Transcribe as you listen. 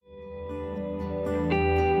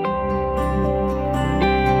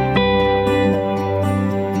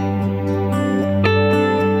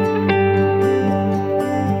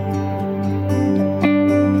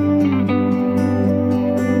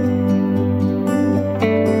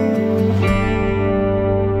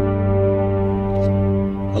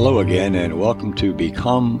Hello again, and welcome to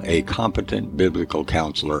Become a Competent Biblical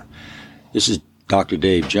Counselor. This is Dr.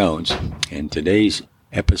 Dave Jones, and today's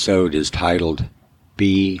episode is titled,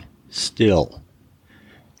 Be Still.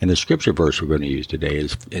 And the scripture verse we're going to use today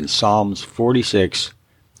is in Psalms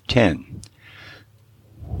 46:10,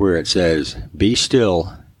 where it says, Be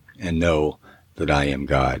still and know that I am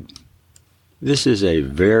God. This is a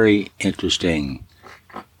very interesting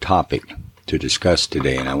topic to discuss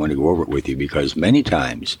today, and I want to go over it with you because many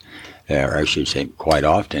times, or I should say quite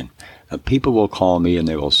often, people will call me and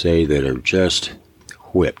they will say that they're just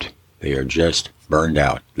whipped. They are just burned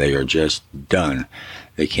out. They are just done.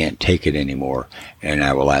 They can't take it anymore. And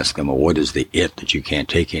I will ask them, well, what is the it that you can't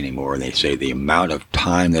take anymore? And they say, the amount of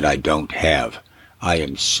time that I don't have. I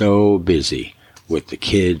am so busy with the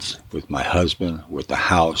kids, with my husband, with the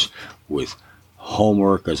house, with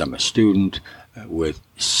homework as I'm a student, with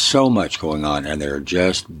so much going on, and they're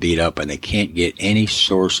just beat up and they can't get any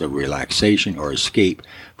source of relaxation or escape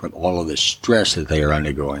from all of the stress that they are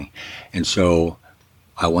undergoing. And so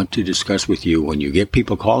I want to discuss with you, when you get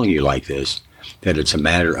people calling you like this, that it's a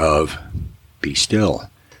matter of be still.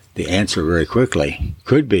 The answer very quickly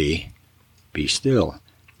could be still.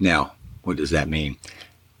 Now, what does that mean?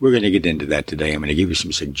 We're going to get into that today. I'm going to give you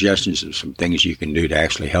some suggestions of some things you can do to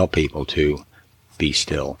actually help people to be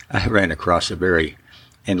still. I ran across a very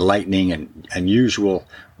enlightening and unusual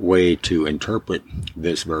way to interpret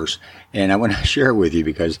this verse, and I want to share it with you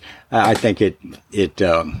because I think it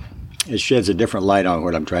sheds a different light on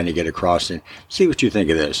what I'm trying to get across, and see what you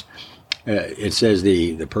think of this. It says,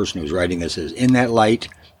 the person who's writing this says, in that light,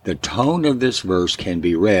 the tone of this verse can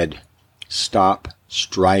be read, stop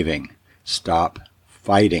striving, stop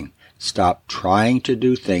fighting, stop trying to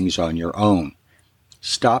do things on your own.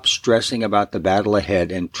 Stop stressing about the battle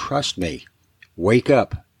ahead and trust me. Wake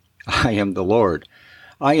up. I am the Lord.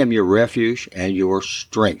 I am your refuge and your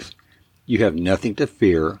strength. You have nothing to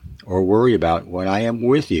fear or worry about when I am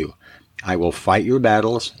with you. I will fight your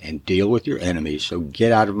battles and deal with your enemies, so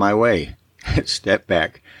get out of my way. Step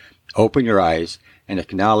back. Open your eyes and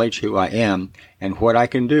acknowledge who I am and what I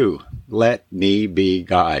can do. Let me be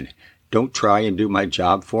God. Don't try and do my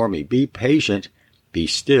job for me. Be patient. Be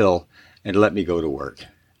still. And let me go to work.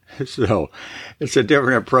 So it's a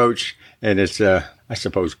different approach, and it's, I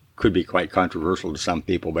suppose, could be quite controversial to some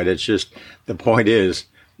people, but it's just, the point is,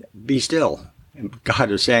 be still. And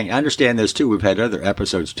God is saying, I understand this too. We've had other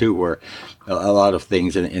episodes too where a lot of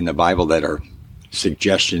things in the Bible that are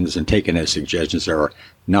suggestions and taken as suggestions are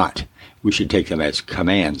not. We should take them as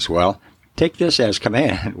commands. Well, take this as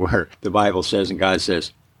command, where the Bible says and God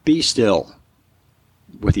says, be still.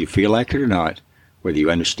 Whether you feel like it or not, whether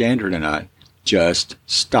you understand it or not, just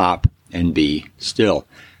stop and be still.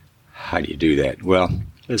 How do you do that? Well,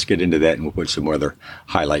 let's get into that, and we'll put some other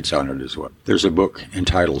highlights on it as well. There's a book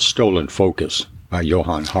entitled Stolen Focus by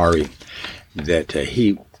Johann Hari that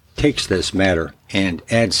he takes this matter and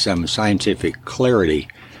adds some scientific clarity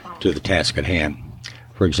to the task at hand.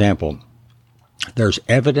 For example, there's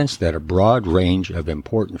evidence that a broad range of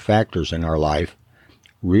important factors in our life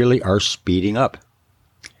really are speeding up.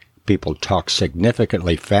 People talk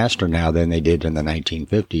significantly faster now than they did in the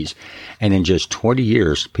 1950s, and in just 20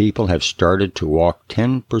 years, people have started to walk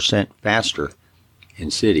 10% faster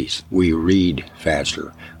in cities. We read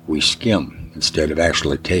faster. We skim instead of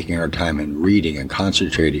actually taking our time and reading and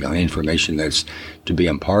concentrating on information that's to be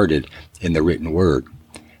imparted in the written word.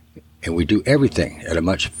 And we do everything at a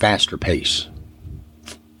much faster pace.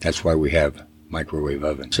 That's why we have microwave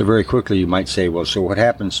ovens. So very quickly you might say, well, so what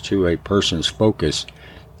happens to a person's focus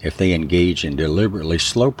if they engage in deliberately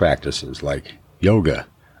slow practices like yoga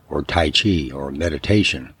or Tai Chi or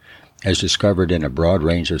meditation, as discovered in a broad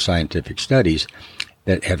range of scientific studies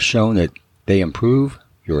that have shown that they improve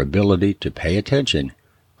your ability to pay attention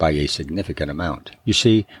by a significant amount. You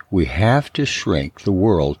see, we have to shrink the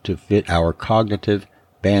world to fit our cognitive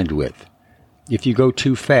bandwidth. If you go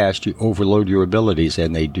too fast, you overload your abilities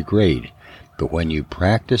and they degrade. But when you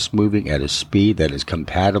practice moving at a speed that is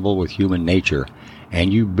compatible with human nature,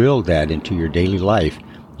 and you build that into your daily life,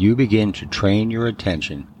 you begin to train your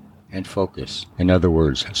attention and focus. In other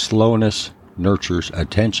words, slowness nurtures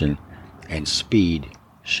attention, and speed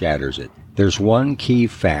shatters it. There's one key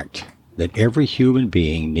fact that every human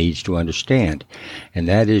being needs to understand, and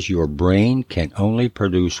that is your brain can only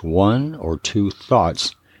produce one or two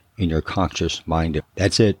thoughts in your conscious mind.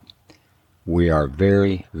 That's it. We are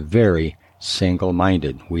very, very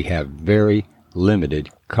single-minded. We have very limited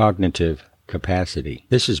cognitive capacity.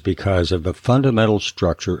 This is because of the fundamental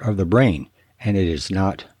structure of the brain, and it is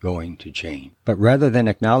not going to change. But rather than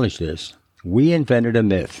acknowledge this, we invented a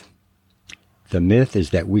myth. The myth is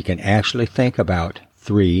that we can actually think about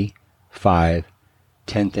 3, 5,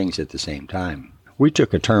 10 things at the same time. We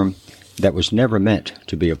took a term that was never meant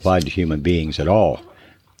to be applied to human beings at all.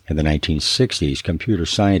 In the 1960s, computer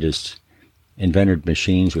scientists invented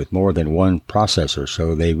machines with more than one processor,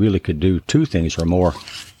 so they really could do two things or more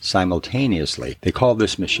simultaneously. They called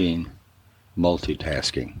this machine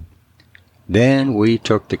multitasking. Then we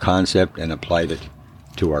took the concept and applied it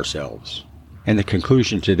to ourselves. And the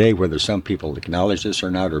conclusion today, whether some people acknowledge this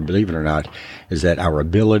or not or believe it or not, is that our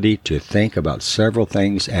ability to think about several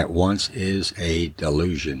things at once is a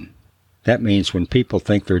delusion. That means when people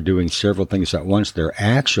think they're doing several things at once, they're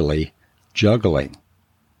actually juggling.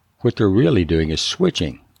 What they're really doing is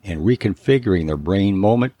switching and reconfiguring their brain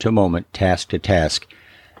moment to moment, task to task,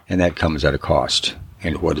 and that comes at a cost.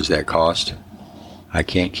 And what does that cost? I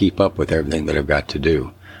can't keep up with everything that I've got to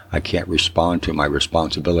do. I can't respond to my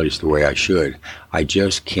responsibilities the way I should. I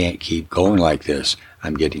just can't keep going like this.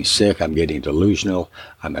 I'm getting sick. I'm getting delusional.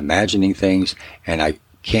 I'm imagining things, and I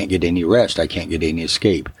can't get any rest. I can't get any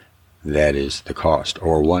escape. That is the cost,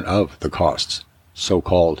 or one of the costs,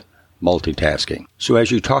 so-called multitasking. So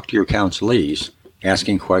as you talk to your counselees,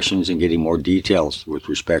 asking questions and getting more details with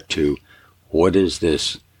respect to what is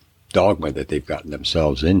this dogma that they've gotten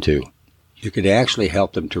themselves into, you could actually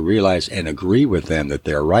help them to realize and agree with them that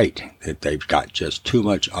they're right, that they've got just too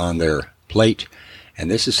much on their plate, and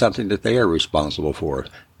this is something that they are responsible for.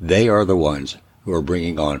 They are the ones who are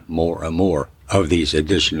bringing on more and more of these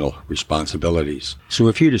additional responsibilities. So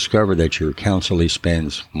if you discover that your counselee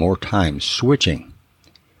spends more time switching,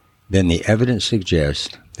 then the evidence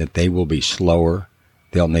suggests that they will be slower,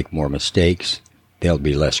 they'll make more mistakes, they'll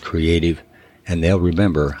be less creative, and they'll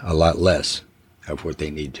remember a lot less of what they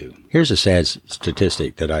need to. Here's a sad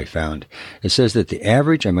statistic that I found. It says that the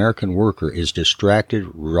average American worker is distracted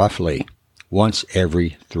roughly once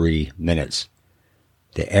every 3 minutes.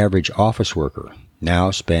 The average office worker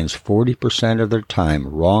now spends 40% of their time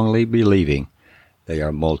wrongly believing they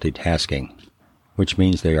are multitasking, which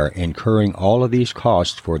means they are incurring all of these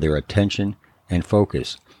costs for their attention and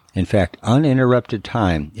focus. In fact, uninterrupted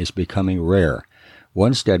time is becoming rare.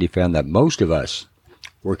 One study found that most of us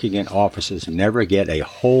working in offices never get a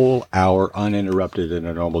whole hour uninterrupted in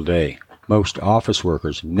a normal day. Most office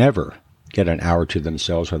workers never get an hour to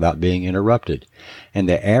themselves without being interrupted. And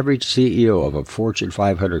the average CEO of a Fortune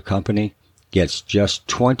 500 company gets just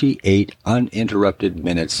 28 uninterrupted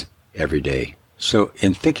minutes every day. So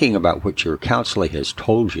in thinking about what your counselor has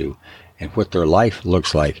told you and what their life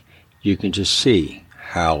looks like, you can just see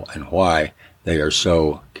how and why they are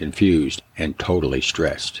so confused and totally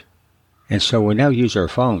stressed. And so we now use our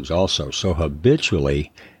phones also so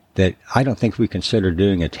habitually that I don't think we consider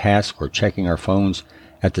doing a task or checking our phones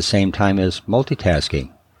at the same time as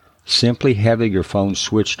multitasking. Simply having your phone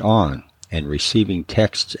switched on and receiving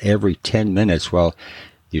texts every 10 minutes while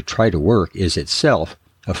you try to work is itself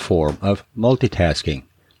a form of multitasking.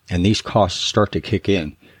 And these costs start to kick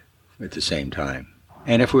in at the same time.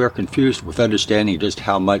 And if we are confused with understanding just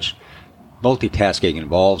how much multitasking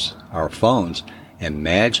involves our phones,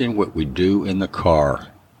 imagine what we do in the car.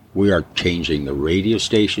 We are changing the radio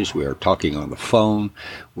stations. We are talking on the phone.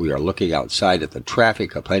 We are looking outside at the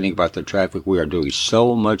traffic, complaining about the traffic. We are doing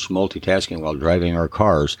so much multitasking while driving our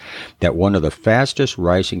cars that one of the fastest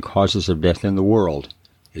rising causes of death in the world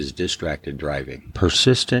is distracted driving.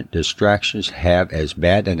 Persistent distractions have as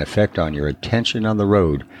bad an effect on your attention on the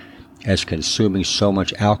road as consuming so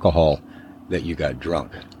much alcohol that you got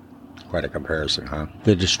drunk. Quite a comparison, huh?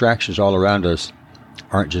 The distractions all around us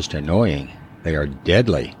aren't just annoying, they are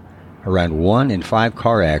deadly. Around 1 in 5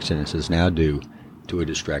 car accidents is now due to a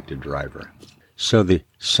distracted driver. So the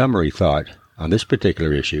summary thought on this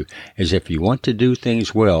particular issue is if you want to do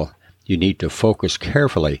things well, you need to focus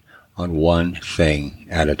carefully on one thing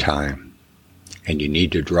at a time. And you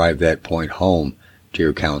need to drive that point home to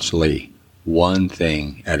your counselee. One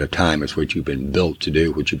thing at a time is what you've been built to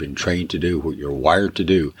do, what you've been trained to do, what you're wired to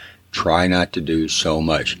do. Try not to do so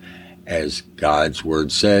much. As God's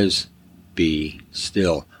Word says, be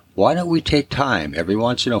still. Why don't we take time every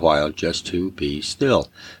once in a while just to be still?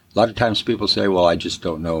 A lot of times people say, well, I just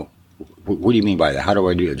don't know. What do you mean by that? How do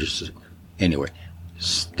I do it? Anyway,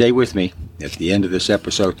 stay with me. At the end of this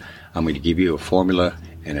episode, I'm going to give you a formula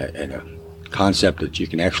and a concept that you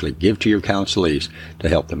can actually give to your counselees to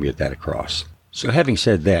help them get that across. So having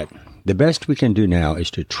said that, the best we can do now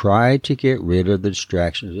is to try to get rid of the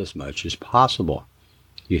distractions as much as possible.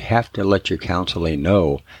 You have to let your counselee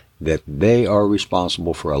know that they are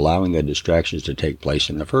responsible for allowing the distractions to take place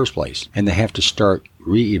in the first place. And they have to start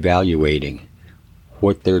reevaluating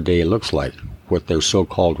what their day looks like, what their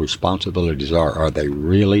so-called responsibilities are. Are they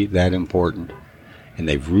really that important? And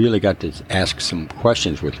they've really got to ask some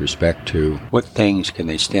questions with respect to what things can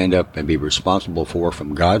they stand up and be responsible for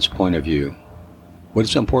from God's point of view. What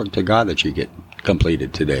is important to God that you get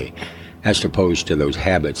completed today, as opposed to those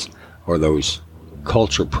habits or those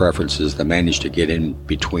culture preferences that manage to get in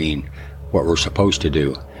between what we're supposed to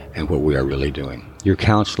do and what we are really doing. Your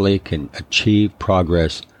counseling can achieve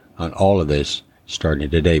progress on all of this starting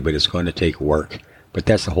today, but it's going to take work. But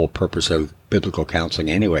that's the whole purpose of biblical counseling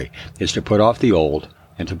anyway, is to put off the old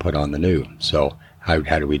and to put on the new. So how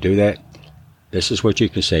do we do that? This is what you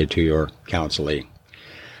can say to your counselee.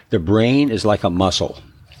 The brain is like a muscle.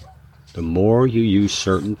 The more you use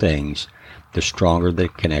certain things, the stronger the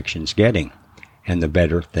connection's getting, and the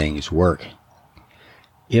better things work.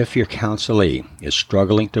 If your counselee is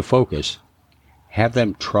struggling to focus, have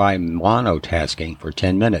them try monotasking for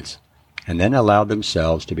 10 minutes, and then allow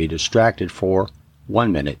themselves to be distracted for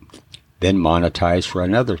 1 minute, then monetize for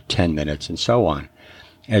another 10 minutes, and so on.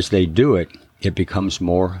 As they do it, it becomes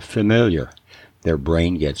more familiar. Their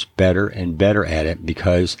brain gets better and better at it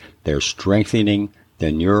because they're strengthening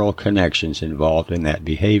the neural connections involved in that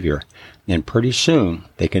behavior. And pretty soon,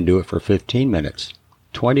 they can do it for 15 minutes,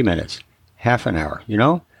 20 minutes, half an hour,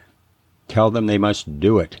 Tell them they must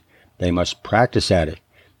do it. They must practice at it.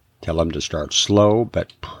 Tell them to start slow,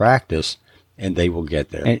 but practice, and they will get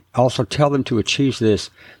there. And also tell them to achieve this,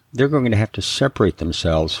 they're going to have to separate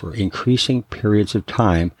themselves for increasing periods of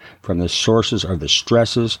time from the sources of the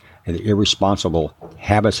stresses and the irresponsible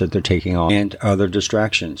habits that they're taking on and other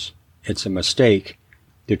distractions. It's a mistake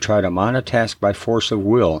to try to monotask by force of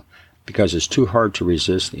will because it's too hard to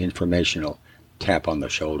resist the informational tap on the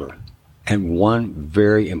shoulder. And one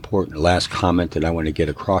very important last comment that I want to get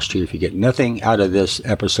across to you, if you get nothing out of this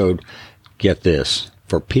episode, get this.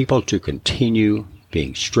 For people to continue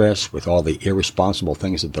being stressed with all the irresponsible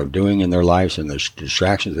things that they're doing in their lives and the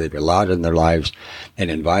distractions they've allowed in their lives, and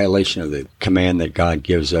in violation of the command that God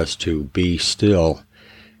gives us to be still,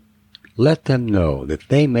 let them know that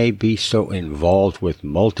they may be so involved with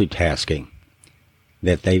multitasking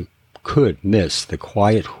that they could miss the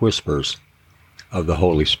quiet whispers of the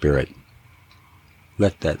Holy Spirit.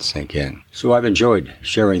 Let that sink in. So I've enjoyed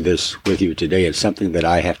sharing this with you today. It's something that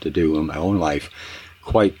I have to do in my own life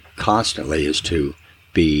quite constantly, is to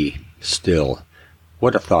be still.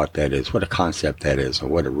 What a thought that is, what a concept that is, and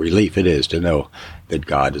what a relief it is to know that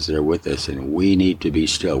God is there with us, and we need to be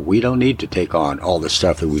still. We don't need to take on all the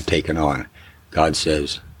stuff that we've taken on. God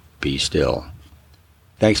says, be still.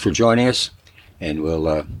 Thanks for joining us, and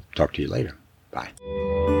we'll talk to you later. Bye.